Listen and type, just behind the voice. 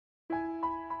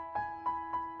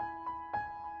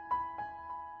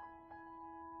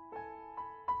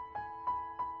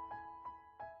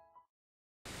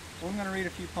Well, I'm going to read a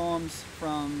few poems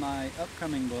from my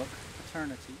upcoming book,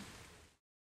 Eternity.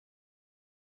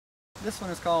 This one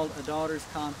is called A Daughter's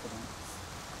Confidence.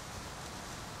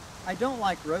 I don't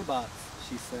like robots,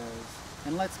 she says,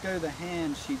 and lets go the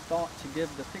hand she'd thought to give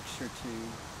the picture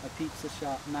to, a pizza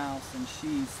shop mouse and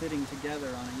she sitting together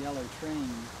on a yellow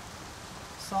train.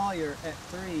 Sawyer, at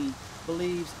 3,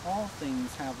 believes all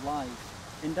things have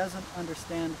life and doesn't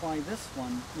understand why this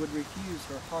one would refuse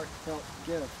her heartfelt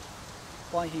gift,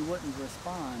 why he wouldn't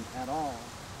respond at all.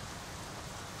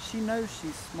 She knows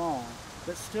she's small,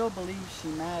 but still believes she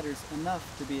matters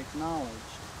enough to be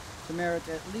acknowledged, to merit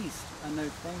at least a no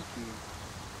thank you.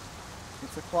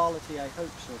 It's a quality I hope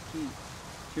she'll keep,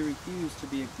 to refuse to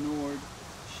be ignored,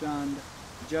 shunned,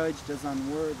 judged as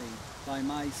unworthy by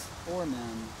mice or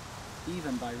men,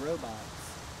 even by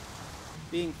robots.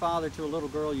 Being father to a little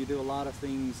girl, you do a lot of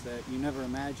things that you never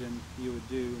imagined you would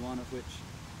do, one of which,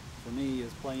 for me,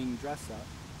 is playing dress-up,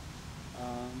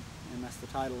 and that's the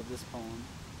title of this poem.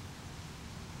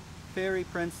 Fairy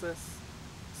princess,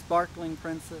 sparkling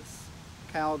princess,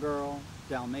 cowgirl,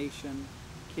 Dalmatian,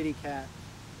 kitty cat.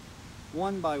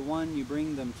 One by one you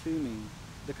bring them to me,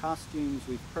 the costumes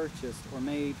we've purchased or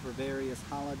made for various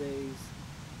holidays,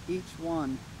 each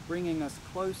one bringing us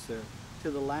closer to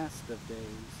the last of days.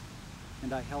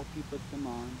 And I help you put them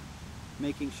on,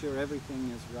 making sure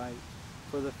everything is right,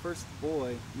 for the first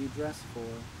boy you dress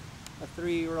for, a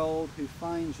 3-year-old who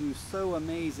finds you so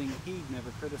amazing he'd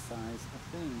never criticize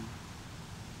a thing.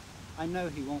 I know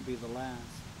he won't be the last.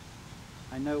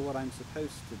 I know what I'm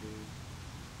supposed to do,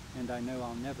 and I know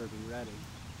I'll never be ready.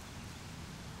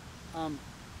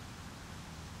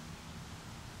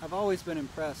 I've always been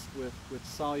impressed with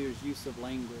Sawyer's use of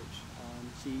language.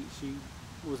 She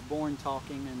was born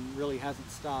talking and really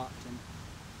hasn't stopped, and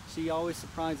she always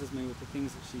surprises me with the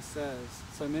things that she says.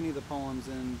 So many of the poems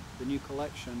in the new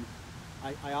collection,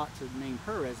 I ought to name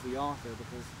her as the author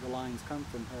because the lines come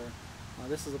from her.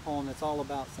 This is a poem that's all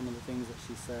about some of the things that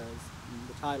she says. And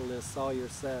the title is Sawyer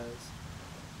Says.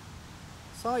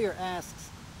 Sawyer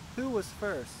asks, who was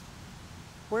first?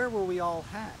 Where were we all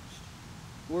hatched?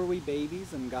 Were we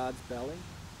babies in God's belly?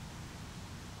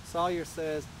 Sawyer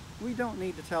says, we don't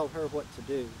need to tell her what to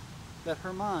do, that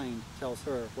her mind tells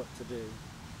her what to do.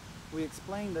 We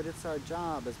explain that it's our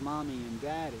job as mommy and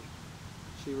daddy.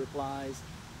 She replies,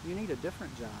 you need a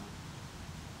different job.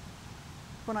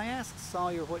 When I ask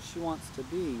Sawyer what she wants to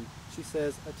be, she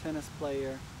says a tennis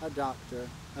player, a doctor,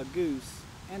 a goose,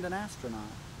 and an astronaut.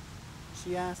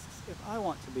 She asks if I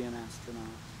want to be an astronaut.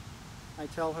 I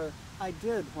tell her I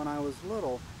did when I was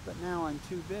little, but now I'm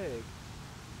too big.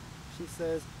 She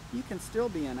says, you can still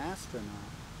be an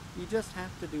astronaut. You just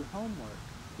have to do homework,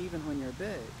 even when you're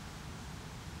big.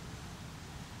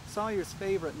 Sawyer's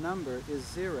favorite number is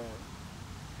 0.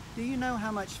 Do you know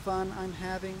how much fun I'm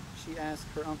having? She asked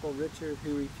her Uncle Richard,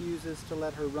 who refuses to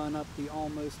let her run up the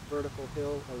almost vertical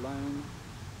hill alone.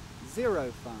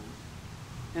 0 fun.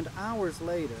 And hours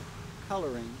later,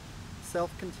 coloring,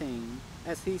 self-contained,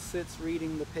 as he sits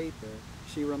reading the paper,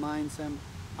 she reminds him,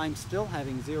 I'm still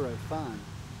having 0 fun.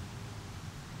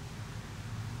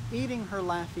 Eating her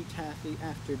Laffy Taffy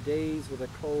after days with a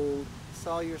cold,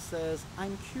 Sawyer says,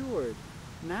 I'm cured.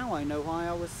 Now I know why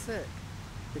I was sick,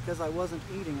 because I wasn't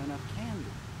eating enough candy.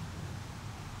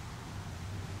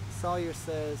 Sawyer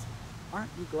says,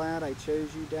 aren't you glad I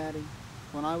chose you, Daddy,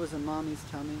 when I was in Mommy's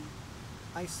tummy?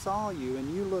 I saw you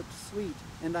and you looked sweet,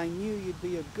 and I knew you'd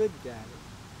be a good daddy,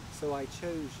 so I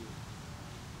chose you.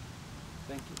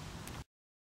 Thank you.